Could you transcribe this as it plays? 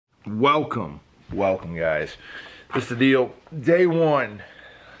Welcome guys. This is the deal. Day one,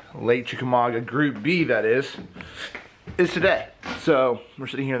 Lake Chickamauga, Group B that is today. So we're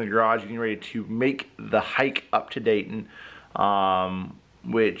sitting here in the garage getting ready to make the hike up to Dayton,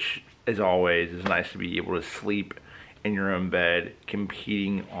 which as always is nice to be able to sleep in your own bed,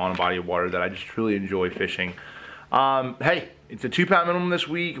 competing on a body of water that I just truly enjoy fishing. Hey, it's a 2-pound minimum this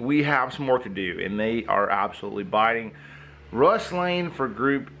week. We have some work to do and they are absolutely biting. Russ Lane for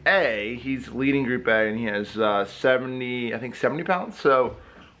Group A, he's leading Group A and he has 70 pounds. So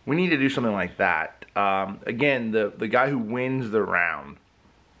we need to do something like that. Again, the guy who wins the round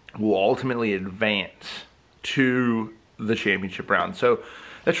will ultimately advance to the championship round. So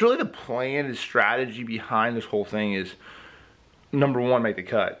that's really the plan, the strategy behind this whole thing is, number one, make the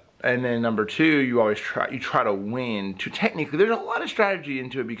cut. And then number two, you try to win. Technically, there's a lot of strategy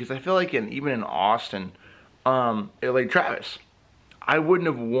into it because I feel like even in Austin, at Lake Travis, I wouldn't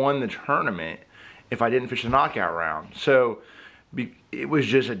have won the tournament if I didn't fish the knockout round. So it was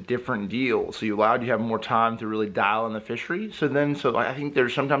just a different deal. So you allowed you to have more time to really dial in the fishery. So I think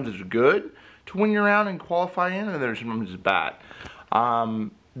there's sometimes it's good to win your round and qualify in, and there's sometimes it's bad.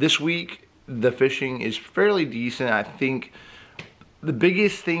 This week the fishing is fairly decent. I think the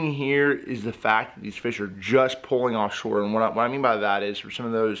biggest thing here is the fact that these fish are just pulling offshore, and what I mean by that is for some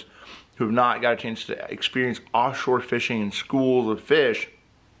of those who have not got a chance to experience offshore fishing in schools of fish,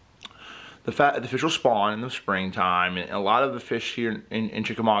 the fact that the fish will spawn in the springtime, and a lot of the fish here in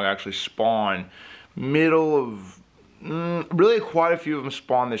Chickamauga actually spawn middle of, really quite a few of them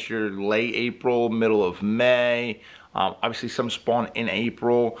spawn this year, late April, middle of May. Obviously some spawn in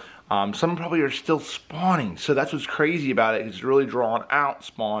April. Some probably are still spawning. So that's what's crazy about it. It's really drawn out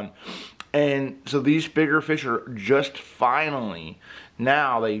spawn. And so these bigger fish are just finally,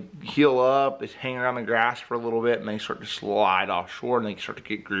 now they heal up, they hang around the grass for a little bit, and they start to slide offshore, and they start to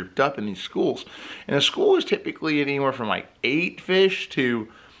get grouped up in these schools. And a school is typically anywhere from like 8 fish to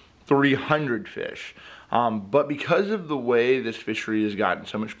 300 fish. But because of the way this fishery has gotten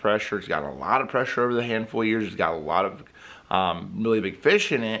so much pressure, it's gotten a lot of pressure over the handful of years, it's got a lot of really big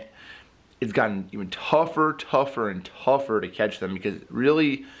fish in it, it's gotten even tougher to catch them, because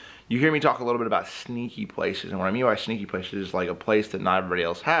really, you hear me talk a little bit about sneaky places, and what I mean by sneaky places is like a place that not everybody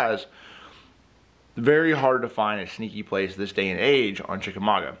else has. Very hard to find a sneaky place this day and age on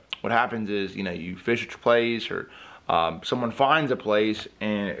Chickamauga. What happens is, you fish a place, or someone finds a place,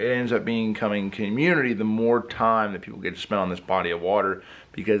 and it ends up becoming community the more time that people get to spend on this body of water,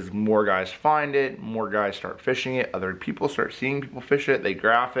 because more guys find it, more guys start fishing it, other people start seeing people fish it, they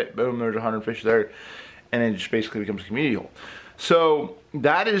graph it, boom, there's 100 fish there, and it just basically becomes a community hole. So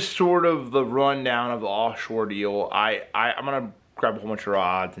that is sort of the rundown of the offshore deal. I'm gonna grab a whole bunch of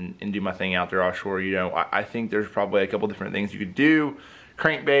rods and do my thing out there offshore. I think there's probably a couple different things you could do.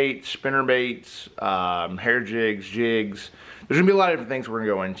 Crankbaits, spinner baits, hair jigs, jigs. There's gonna be a lot of different things we're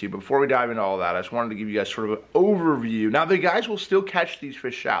gonna go into. But before we dive into all that, I just wanted to give you guys sort of an overview. Now the guys will still catch these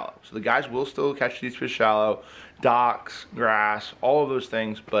fish shallow. So the guys will still catch these fish shallow, docks, grass, all of those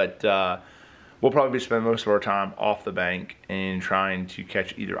things. But we'll probably be spending most of our time off the bank and trying to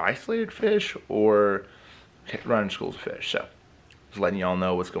catch either isolated fish or running schools of fish. So just letting y'all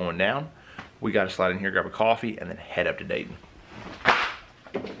know what's going down. We gotta slide in here, grab a coffee, and then head up to Dayton.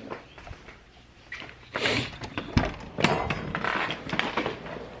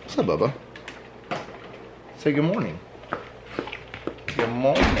 What's up, Bubba? Say good morning. Good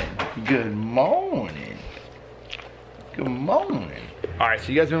morning. Good morning. Good morning. All right,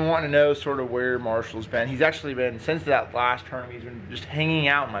 so you guys have been wanting to know sort of where Marshall's been. He's actually been, since that last tournament, he's been just hanging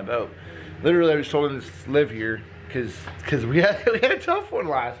out in my boat. Literally, I just told him to live here because we had a tough one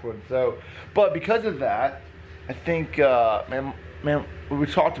last one. So, but because of that, I think, man, we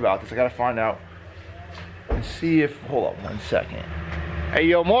talked about this. I got to find out and see if, hold up 1 second. Hey,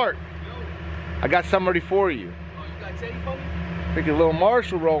 yo, Mark. Yo. I got somebody for you. Oh, you got Teddy for me? Freaking little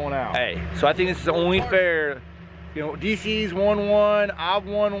Marshall rolling out. Hey, so I think this is only fair. DC's won one, I've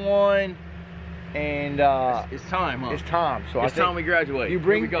won one, and it's time, huh? It's time. So it's time we graduate. You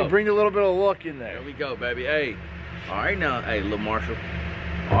bring a little bit of luck in there. Here we go, baby. Hey, all right now, hey, little Marshall.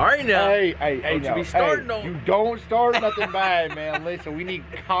 All right now. Hey, don't you be starting on. You don't start nothing bad, man. Listen, we need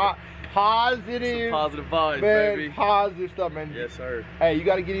positive, some positive vibes, man, baby. Positive stuff, man. Yes, sir. Hey, you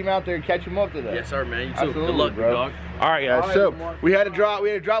got to get him out there and catch him up today. Yes, sir, man. You too. Absolutely, good luck, bro. Dog. All right, guys. All right, so we had to drop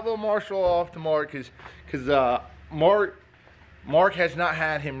little Marshall off to Mark because Mark has not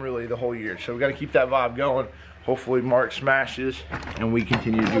had him really the whole year, so we got to keep that vibe going. Hopefully Mark smashes and we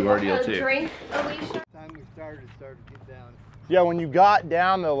continue to do our deal too. Drink, Alicia. Time we started to get down. Yeah, when you got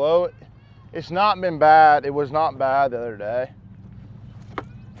down the low, it's not been bad. It was not bad the other day.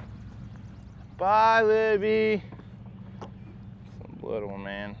 Bye, Libby. Some little one,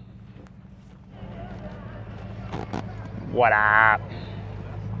 man. What up?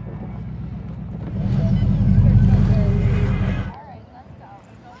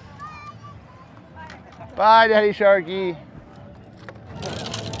 Bye, Daddy Sharky.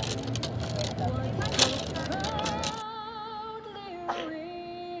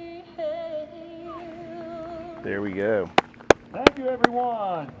 There we go. Thank you,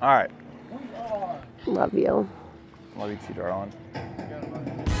 everyone. All right. Love you. Love you too, darling.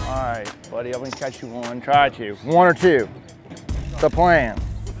 All right, buddy, I'm gonna catch you one. Try to. One or two. The plan.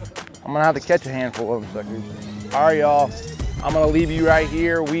 I'm gonna have to catch a handful of them suckers. All right, y'all. I'm gonna leave you right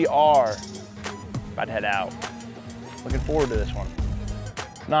here. We are about to head out. Looking forward to this one.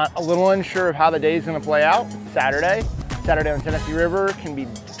 Not a little unsure of how the day's gonna play out. Saturday on the Tennessee River can be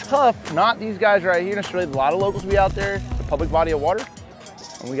tough. Not these guys right here necessarily. A lot of locals will be out there. It's a public body of water,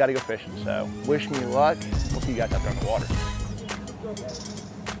 and we gotta go fishing. So wish me luck. We'll see you guys out there on the water.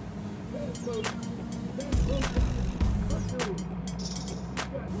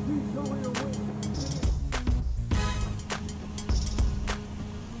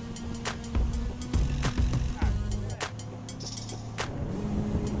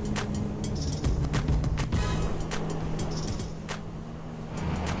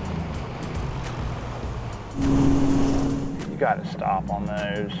 You gotta stop on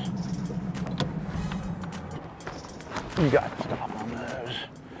those. You gotta stop on those.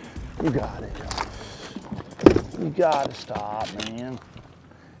 You got it. You gotta stop, man.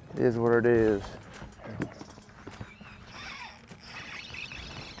 It is what it is.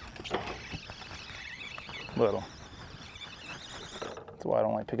 Little. That's why I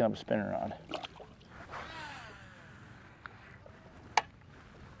don't like picking up a spinner rod.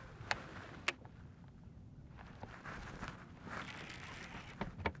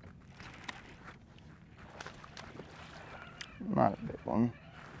 Not a big one.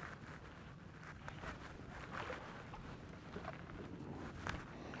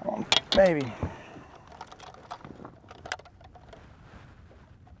 Come on, maybe.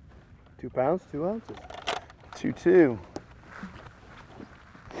 2 pounds, 2 ounces. 2-2.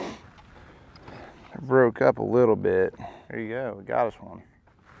 It broke up a little bit. There you go. We got us one.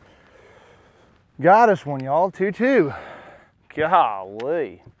 Got us one, y'all. 2-2.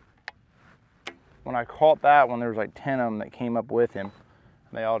 Golly. When I caught that one, there was like 10 of them that came up with him.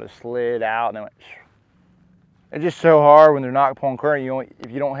 They all just slid out and they went. It's just so hard when they're not pulling current.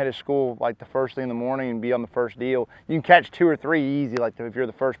 If you don't head to school like the first thing in the morning and be on the first deal, you can catch 2 or 3 easy, like if you're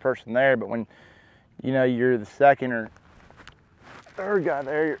the first person there. But when you're the second or third guy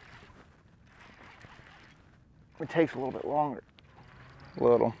there, it takes a little bit longer.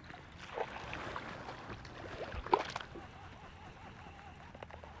 Little.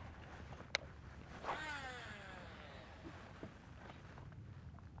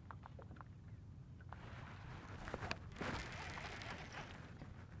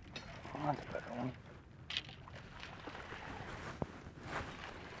 That's a better one.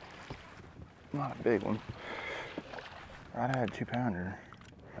 Not a big one. Right, I had 2-pounder.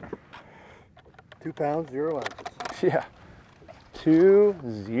 2 pounds, 0 ounces. Yeah.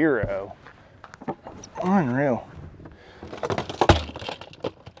 2-0. Unreal.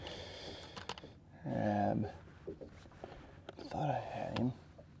 Thought I had him.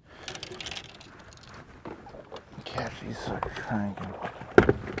 Catch these suckers cranking.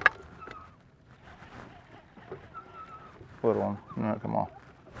 Little one. No, come on.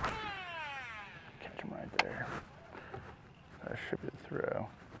 Catch him right there. I should be the throw.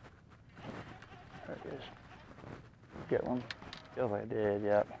 There it is. Get one. Feels like I did,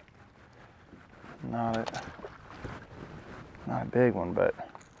 yep. Not a big one, but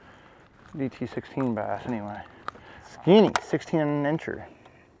DT 16 bass anyway. Skinny, 16 incher.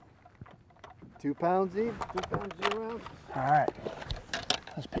 2 pounds each, 2 pounds, 0 ounces. All right,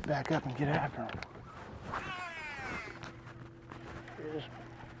 let's pick back up and get after him. Here's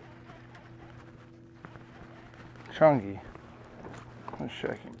chunky. Let's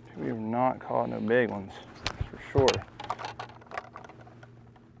check him. We have not caught no big ones, for sure.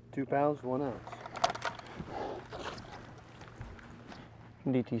 2 pounds, 1 ounce.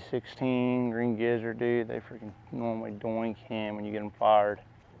 DT 16, green gizzard, dude. They freaking normally doink him when you get them fired.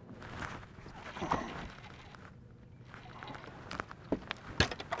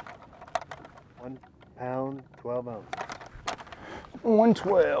 One pound, 12 ounces.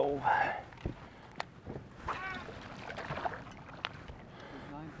 112. 9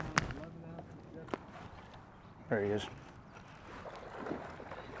 pounds, 11 ounces. There he is.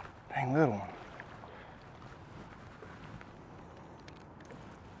 Dang little one.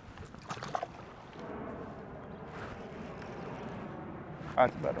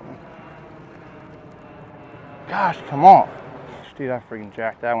 That's a better one. Gosh, come on. Dude, I freaking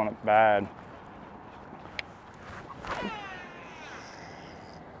jacked that one up bad.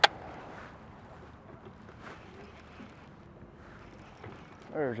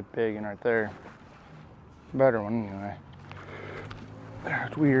 There's a big one right there. Better one anyway.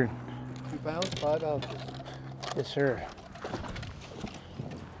 It's weird. 2 pounds, 5 ounces. Yes, sir.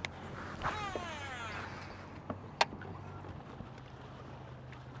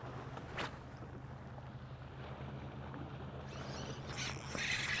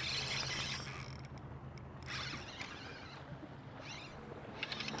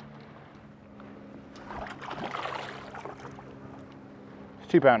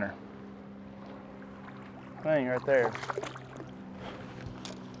 It's 2-pounder. Thing right there.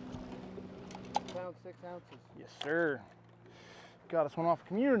 2 pounds, 6 ounces. Yes, sir. Got us one off a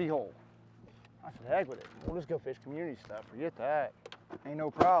community hole. I said, heck with it. We'll just go fish community stuff. Forget that. Ain't no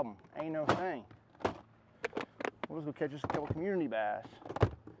problem. Ain't no thing. We'll just go catch us a couple community bass.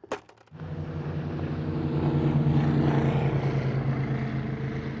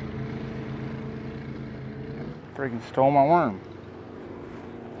 Freaking stole my worm.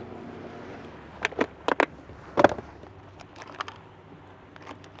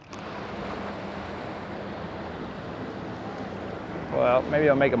 Well, maybe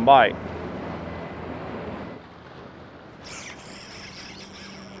I'll make them bite.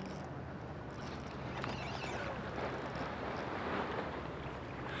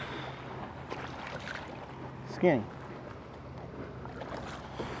 Skinny.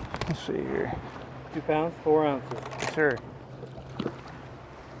 Let's see here. 2 pounds, 4 ounces. Yes, sir.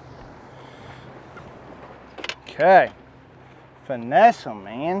 Okay. Finesse them,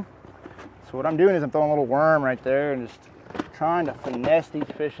 man. So what I'm doing is I'm throwing a little worm right there and just trying to finesse these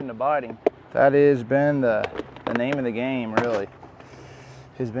fish into biting. That has been the name of the game, really.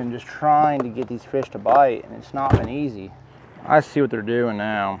 Has been just trying to get these fish to bite, and it's not been easy. I see what they're doing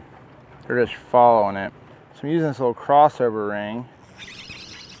now. They're just following it. So I'm using this little crossover ring.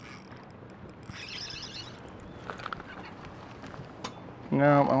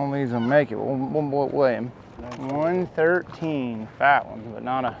 No, I don't think he's gonna make it. We'll weigh him. 113, fat one, but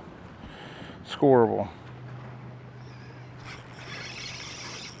not a scoreable.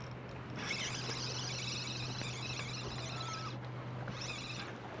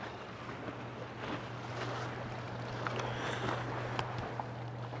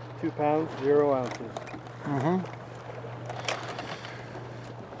 £2 pounds, 0 ounces.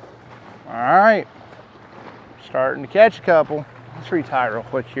 All right, starting to catch a couple. Let's retie real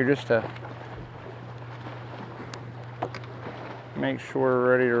quick here just to make sure we're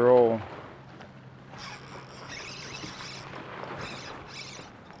ready to roll.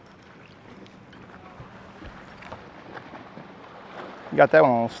 You got that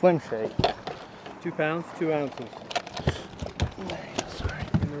one on a slim shake. 2 pounds, 2 ounces. Sorry.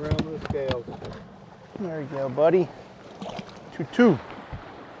 In the realm of the scales. There you go, buddy. 2-2.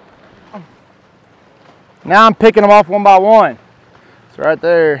 Now I'm picking them off one by one. So right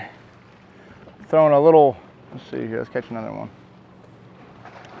there, throwing a little, let's see here, let's catch another one.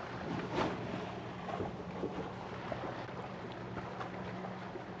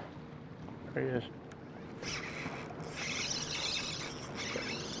 There he is.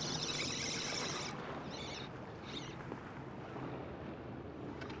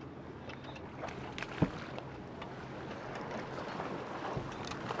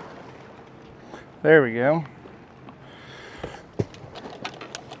 There we go.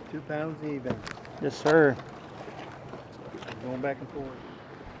 2 pounds even. Yes, sir. Going back and forth.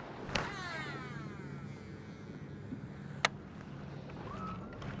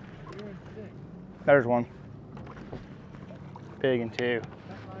 There's one. Big and two.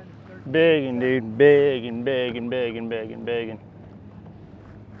 Big and dude, big and big and big and big and big and.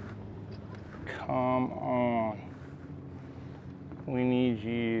 Come on. We need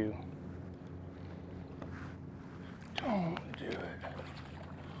you. Don't do it.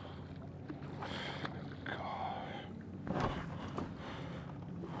 God.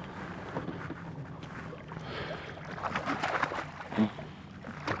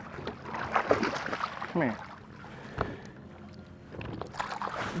 Come here.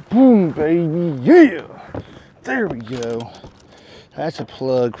 Boom, baby, yeah! There we go. That's a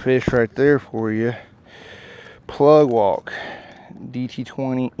plug fish right there for you. Plug walk. DT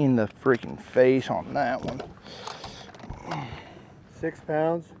 20 in the freaking face on that one. 6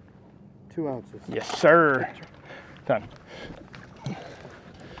 pounds, 2 ounces. Yes, sir. Done.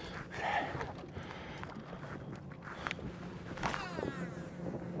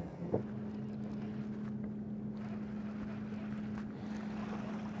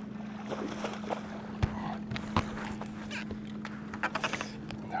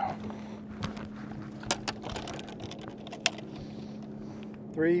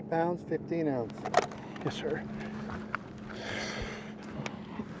 3 pounds, 15 ounce. Yes, sir.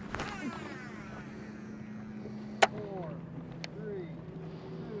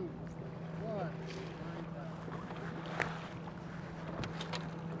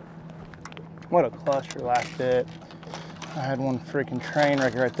 What a cluster last hit. I had one freaking train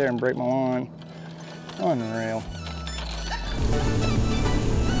wreck right there and break my line. Unreal.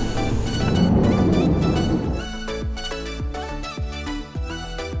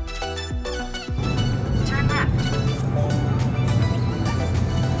 Turn left.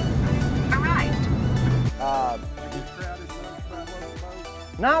 Arrived.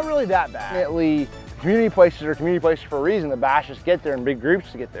 Not really that bad. Definitely, community places are community places for a reason. The bass just get there in big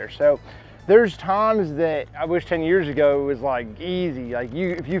groups to get there. So there's times that I wish 10 years ago it was like easy. Like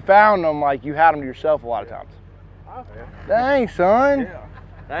if you found them, like you had them to yourself a lot of times. Okay. Thanks, son. Yeah.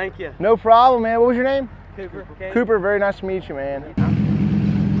 Thank you. No problem, man. What was your name? Cooper. Cooper, very nice to meet you, man.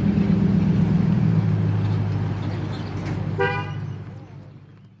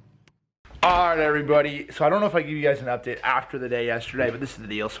 All right, everybody. So I don't know if I give you guys an update after the day yesterday, but this is the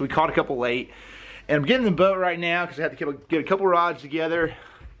deal. So we caught a couple late, and I'm getting the boat right now because I had to get a couple rods together.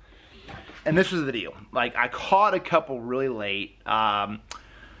 And this was the deal. Like, I caught a couple really late. Caught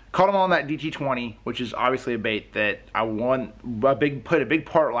them on that BPT Tourney, which is obviously a bait that I won. Played a big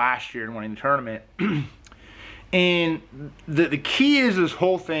part last year in winning the tournament. And the key is this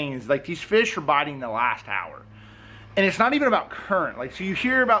whole thing is like these fish are biting the last hour. And it's not even about current. Like, so you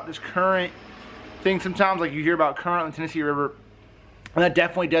hear about this current thing sometimes, like you hear about current in the Tennessee River, and that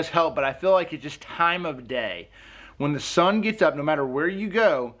definitely does help, but I feel like it's just time of day. When the sun gets up, no matter where you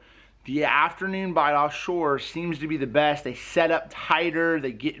go, the afternoon bite offshore seems to be the best. They set up tighter,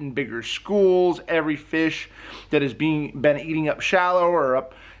 they get in bigger schools. Every fish that has been eating up shallow or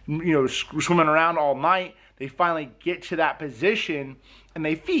up, you know, swimming around all night, they finally get to that position and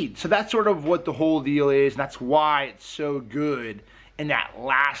they feed. So that's sort of what the whole deal is, and that's why it's so good in that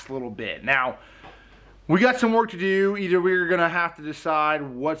last little bit. Now, we got some work to do. Either we're gonna have to decide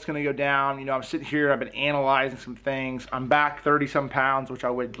what's gonna go down. You know, I'm sitting here, I've been analyzing some things. I'm back 30-some pounds, which I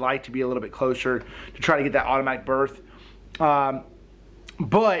would like to be a little bit closer to try to get that automatic berth.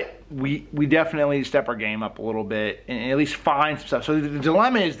 But we definitely need to step our game up a little bit and at least find some stuff. So the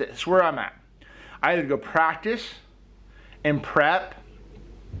dilemma is this, where I'm at. I either go practice and prep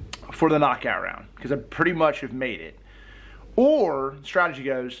for the knockout round, because I pretty much have made it. Or, strategy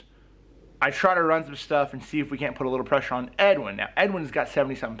goes, I try to run some stuff and see if we can't put a little pressure on Edwin. Now, Edwin's got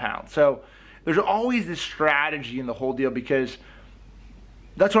 70-something pounds. So, there's always this strategy in the whole deal, because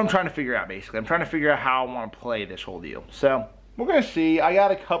that's what I'm trying to figure out, basically. I'm trying to figure out how I want to play this whole deal. So, we're going to see. I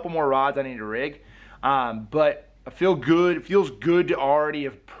got a couple more rods I need to rig. But I feel good. It feels good to already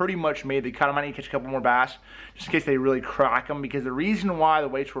have pretty much made the cut. I might need to catch a couple more bass just in case they really crack them, because the reason why the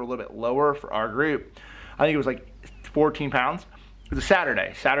weights were a little bit lower for our group, I think it was like 14 pounds. It was a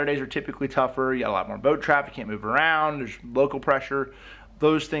Saturday. Saturdays are typically tougher. You got a lot more boat traffic, can't move around, there's local pressure.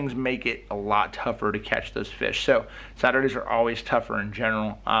 Those things make it a lot tougher to catch those fish. So Saturdays are always tougher in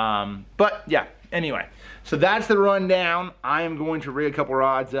general. But yeah, anyway. So that's the rundown. I am going to rig a couple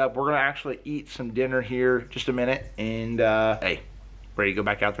rods up. We're going to actually eat some dinner here just a minute. And hey, ready to go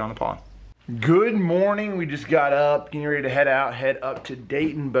back out there on the pond. Good morning. We just got up, getting ready to head up to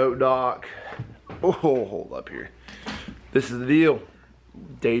Dayton Boat Dock. Oh, hold up here. This is the deal.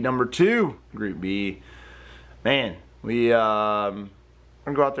 Day number 2, Group B. Man, we gonna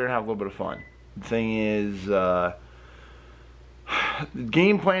go out there and have a little bit of fun. The thing is, the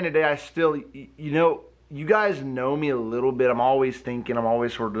game plan today, I still, you know, you guys know me a little bit. I'm always thinking, I'm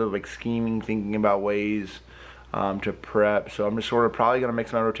always sort of like scheming, thinking about ways to prep. So I'm just sort of probably gonna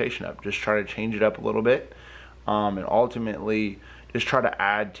mix my rotation up, just try to change it up a little bit, and ultimately just try to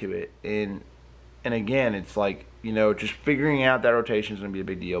add to it. And again, it's like, you know, just figuring out that rotation is gonna be a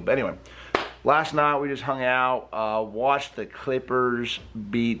big deal. But anyway, last night we just hung out, watched the Clippers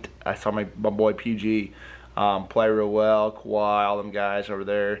beat. I saw my boy PG play real well. Kawhi, all them guys over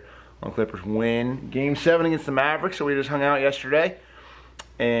there on Clippers win Game 7 against the Mavericks. So we just hung out yesterday,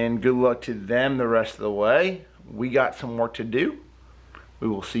 and good luck to them the rest of the way. We got some work to do. We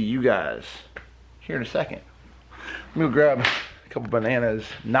will see you guys here in a second. Let me go grab a couple bananas,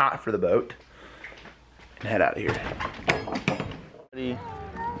 not for the boat, and head out of here.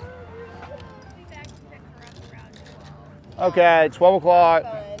 Okay, 12 o'clock.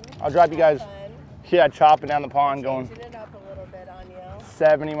 I'll drop you guys. Yeah, chopping down the pond, going It up a little bit on you.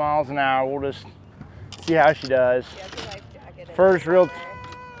 70 miles an hour. We'll just see how she does. Get your life jacket in First real.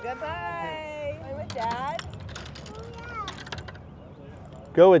 Goodbye. I'm with Dad.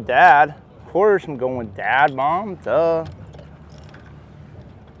 Go with Dad. Of course, I'm going with Dad, Mom. Duh.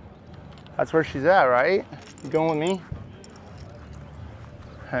 That's where she's at, right? You going with me?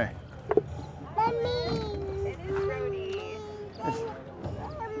 Hey. It is Brody.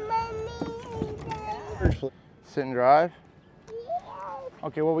 Sit and drive?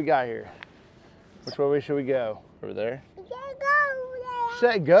 Okay, what we got here? Which way should we go? Over there?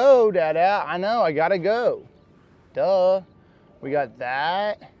 Say go, Dada. I know, I gotta go. Duh. We got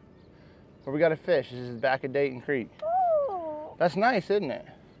that. Where we got a fish. This is back of Dayton Creek. That's nice, isn't it?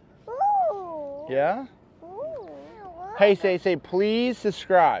 Yeah? Hey, say please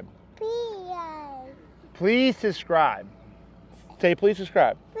subscribe. Please subscribe. Say please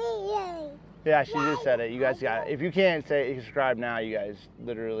subscribe. Yeah, she just said it. You guys got it. If you can't say subscribe now, you guys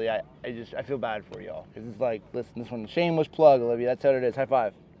literally, I feel bad for y'all. Because it's like, listen, this one, shameless plug, Olivia. That's what it is. High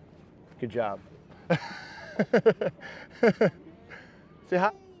five. Good job. Say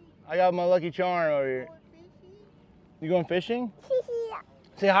hi. I got my lucky charm over here. You going fishing?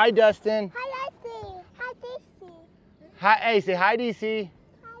 Say hi, Dustin. Hi, Dustin. Hi, Dustin. Hi, hey, say hi, DC.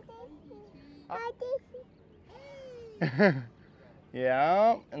 Hi, Dustin.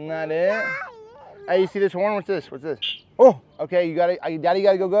 Yeah, isn't that it? Hey, you see this horn? What's this? What's this? Oh, okay, you gotta, Daddy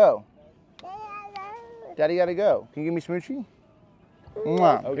gotta go. Daddy gotta go. Can you give me smoochie?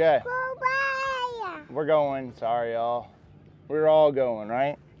 Mwah. Okay. We're going. Sorry, y'all. We're all going,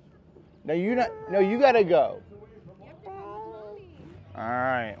 right? No, you not. No, you gotta go. All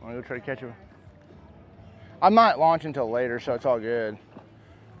right, I'm gonna go try to catch him. I might launch until later, so it's all good.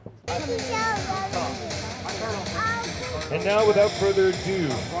 And now, without further ado,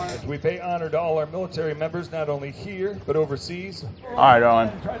 as we pay honor to all our military members, not only here, but overseas. All right,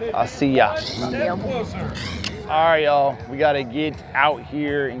 darling. I'll see ya. Step closer. All right, y'all. We got to get out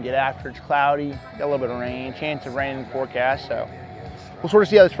here and get after it. It's cloudy. Got a little bit of rain. Chance of rain in the forecast, so we'll sort of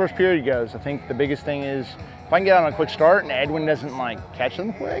see how this first period goes. I think the biggest thing is if I can get out on a quick start and Edwin doesn't like catch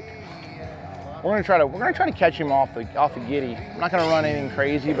them quick, we're gonna try to catch him off the giddy. I'm not gonna run anything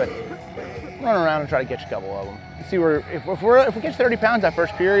crazy, but run around and try to catch a couple of them. See where if we catch 30 pounds that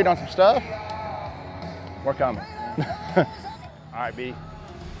first period on some stuff, we're coming. All right, B.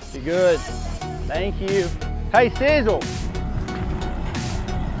 Be good. Thank you. Hey, Sizzle.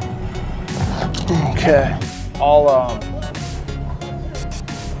 Okay. I'll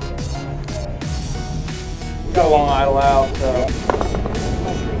got a long idle out, so.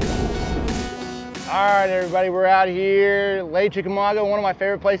 All right, everybody, we're out here, Lake Chickamauga, one of my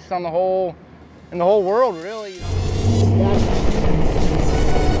favorite places in the whole world, really.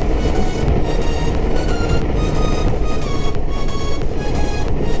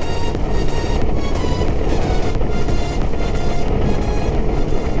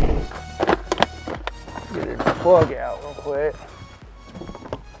 Get the plug out real quick.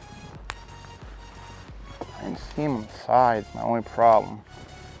 I didn't see him on the sides, my only problem.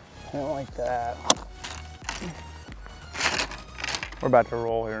 I don't like that. We're about to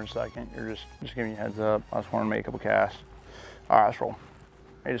roll here in a second. You're just giving you a heads up. I just want to make a couple casts. All right, let's roll.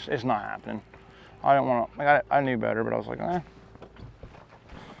 It's not happening. I don't want to. I knew better, but I was like, eh.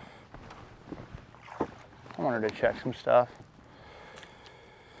 I wanted to check some stuff.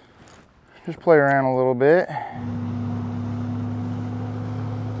 Just play around a little bit.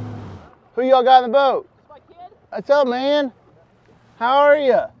 Who y'all got in the boat? That's my kid. What's up, man? How are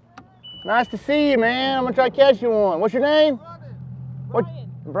you? Nice to see you, man. I'm gonna try to catch you one. What's your name?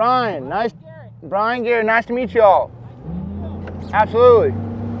 Brian. Brian. Nice. Garrett. Brian Garrett. Nice to meet y'all. Nice. Absolutely.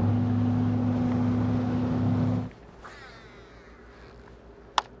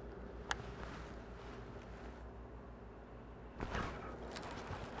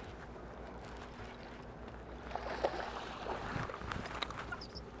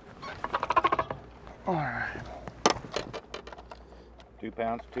 All right. 2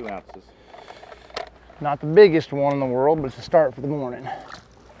 pounds, 2 ounces. Not the biggest one in the world, but it's a start for the morning.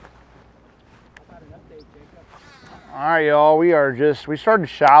 All right, y'all, we started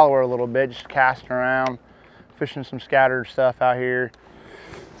shallower a little bit, just casting around, fishing some scattered stuff out here.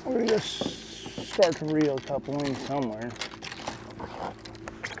 We're gonna just start to reel a couple in somewhere.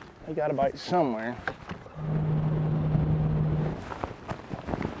 I got a bite somewhere.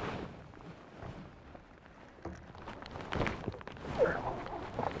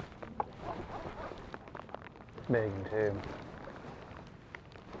 Big too.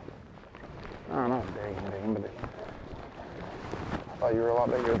 Oh, not big, but I thought you were a lot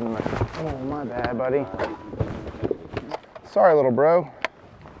bigger than that. Oh, my bad, buddy. Sorry, little bro.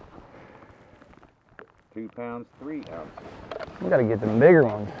 2 pounds, 3 ounces. We gotta get them bigger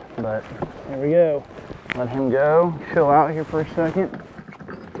ones, but here we go. Let him go, chill out here for a second.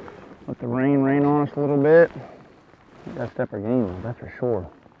 Let the rain on us a little bit. That's step our game up, that's for sure.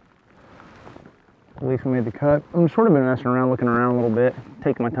 At least we made the cut. I've sort of been messing around, looking around a little bit,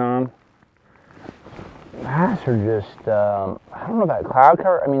 taking my time. Bass are just, I don't know about cloud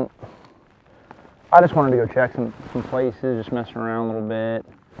cover. I mean, I just wanted to go check some places, just messing around a little bit.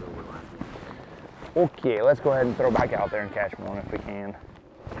 Okay, let's go ahead and throw back out there and catch one if we can.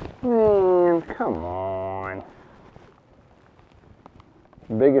 Man, come on.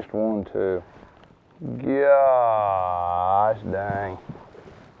 Biggest one too. Gosh dang.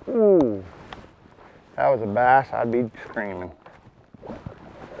 Ooh. If that was a bass, I'd be screaming.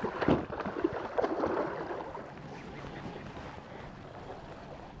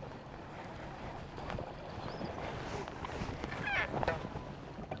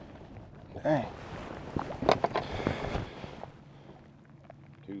 Dang.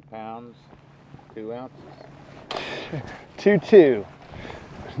 2 pounds, 2 ounces. 2-2.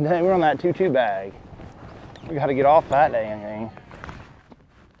 Dang, we're on that 2-2 bag. We got to get off that dang thing.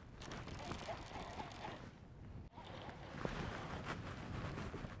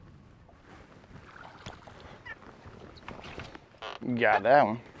 Got that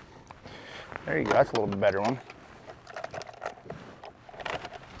one. There you go. That's a little bit better one.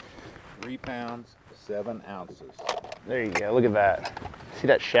 3 pounds, 7 ounces. There you go. Look at that. See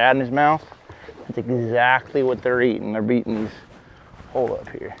that shad in his mouth? That's exactly what they're eating. They're beating these. Hold up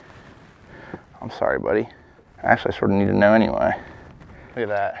here. I'm sorry, buddy. Actually, I sort of need to know anyway. Look at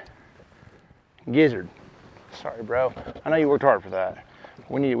that. Gizzard. Sorry, bro. I know you worked hard for that.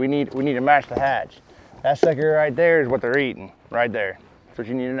 We need to match the hatch. That sucker right there is what they're eating. Right there. That's what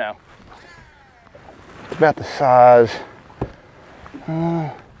you need to know. It's about the size.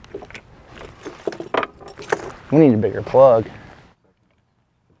 We need a bigger plug.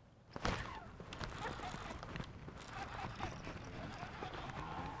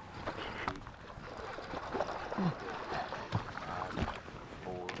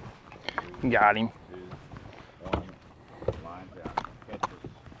 Got him. 2, 1, lines out. Catches.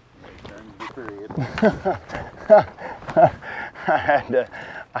 Returns the period.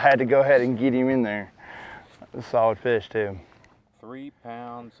 I had to go ahead and get him in there. A solid fish too. 3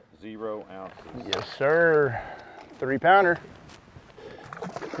 pounds, 0 ounces. Yes, sir. 3-pounder.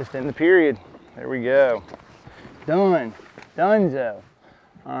 Just in the period. There we go. Done. Donezo.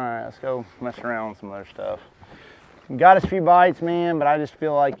 All right, let's go mess around with some other stuff. Got us a few bites, man, but I just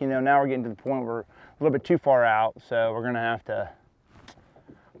feel like, you know, now we're getting to the point where we're a little bit too far out, so we're gonna have to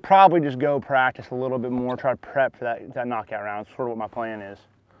probably just go practice a little bit more, try to prep for that knockout round. It's sort of what my plan is.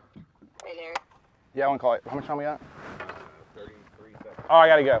 Right there. Yeah, I want to call it. How much time we got? 33 seconds. Oh, I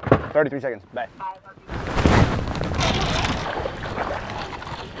gotta go. 33 seconds. Bye.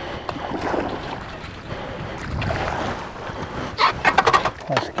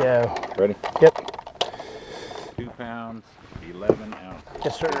 Let's go. Ready? Yep. 2 pounds, 11 ounces.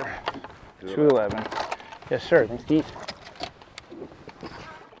 Yes, sir. 211. Yes, sir. Thanks, Keith.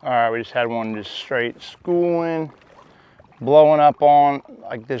 All right, we just had one just straight schooling, blowing up on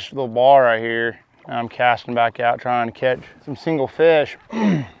like this little bar right here. And I'm casting back out, trying to catch some single fish.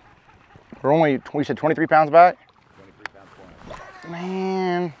 We're only, we said 23 pounds back? 23 pounds 20.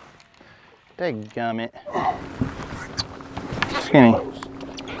 Man, dadgummit. Skinny.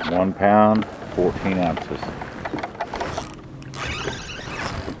 1 pound, 14 ounces.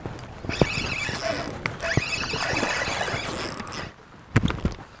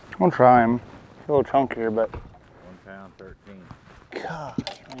 I'm gonna try him. A little chunkier, but 1 pound, 13. gosh,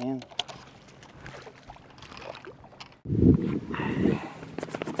 man.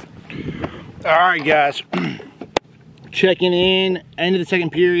 All right, guys. Checking in, end of the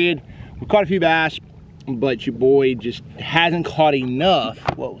second period. We caught a few bass, but your boy just hasn't caught enough.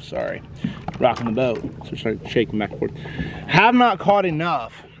 Whoa, sorry. Rocking the boat. So start shaking back and forth. Have not caught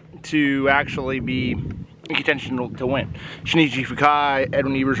enough to actually be in contention to win. Shinichi Fukai,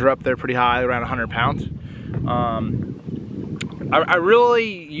 Edwin Evers are up there pretty high, around 100 pounds. I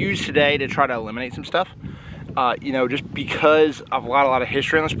really used today to try to eliminate some stuff. You know, just because I've got a lot of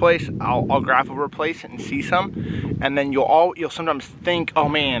history in this place, I'll graph over a place and see some, and then you'll sometimes think, oh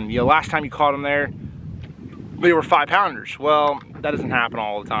man, you know, last time you caught them there, they were 5-pounders. Well, that doesn't happen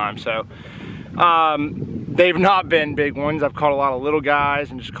all the time. So they've not been big ones. I've caught a lot of little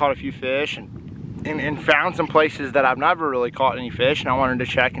guys and just caught a few fish and found some places that I've never really caught any fish, and I wanted to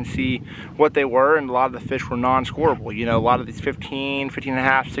check and see what they were, and a lot of the fish were non-scoreable. You know, a lot of these 15, 15 and a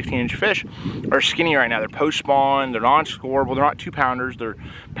half, 16-inch fish are skinny right now. They're post-spawn, they're non-scoreable, they're not 2-pounders, they're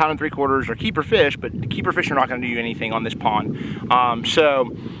pound and 3/4, or keeper fish, but the keeper fish are not gonna do anything on this pond.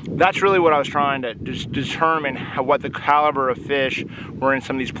 So that's really what I was trying to just determine what the caliber of fish were in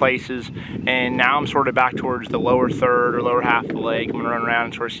some of these places. And now I'm sort of back towards the lower third or lower half of the lake. I'm gonna run around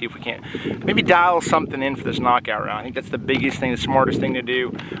and sort of see if we can't maybe dial something in for this knockout round. I think that's the biggest thing, the smartest thing to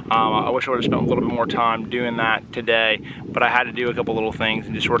do. I wish I would have spent a little bit more time doing that today, but I had to do a couple little things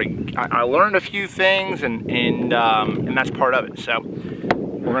and just sort of, I learned a few things, and that's part of it. So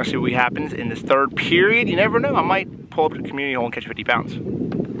we're gonna see what happens in this third period. You never know, I might pull up to the community hole and catch 50 pounds.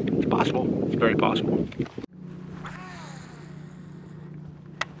 It's possible, it's very possible.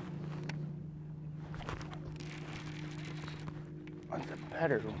 That's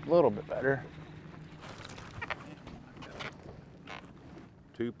better, a little bit better.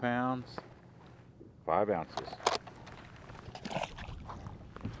 2 pounds, 5 ounces.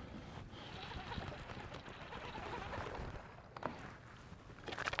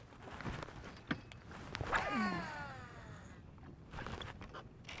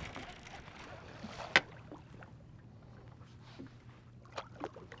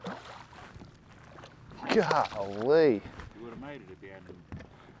 Golly. You would have made it if you hadn't.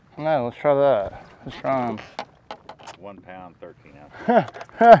 No, let's try that. Let's try them. 1 pound, 13 ounces.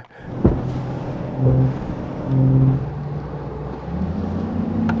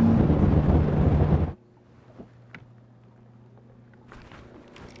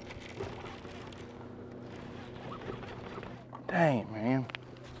 Dang, man.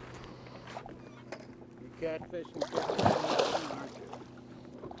 You catfishing, aren't you?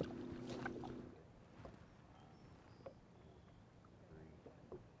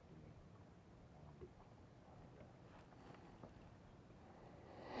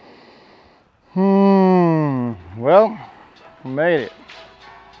 Well, we made it.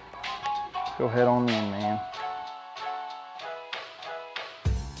 Go head on in, man.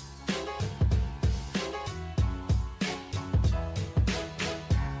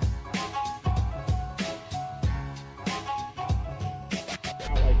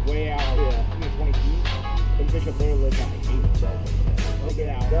 Like way out, 20 feet. Some fish up there live like 8 12. Look it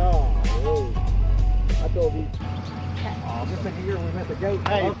out. Oh, I told you. Oh, just like here we met the goat.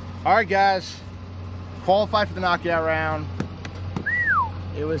 Hey, all right, guys. Qualified for the knockout round.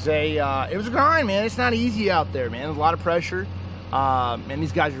 It was a grind, man. It's not easy out there, man. There's a lot of pressure. And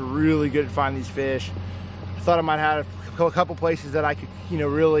these guys are really good at finding these fish. I thought I might have a couple places that I could, you know,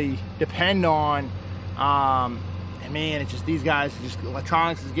 really depend on. And man, it's just these guys. Just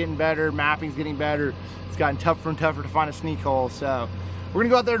electronics is getting better, mapping's getting better. It's gotten tougher and tougher to find a sneak hole. So we're gonna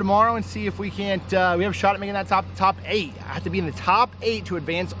go out there tomorrow and see if we can't. We have a shot at making that top 8. I have to be in the top 8 to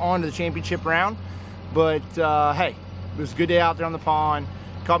advance on to the championship round. But hey, it was a good day out there on the pond.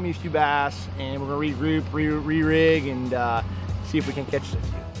 Caught me a few bass, and we're gonna regroup, re-rig, and see if we can catch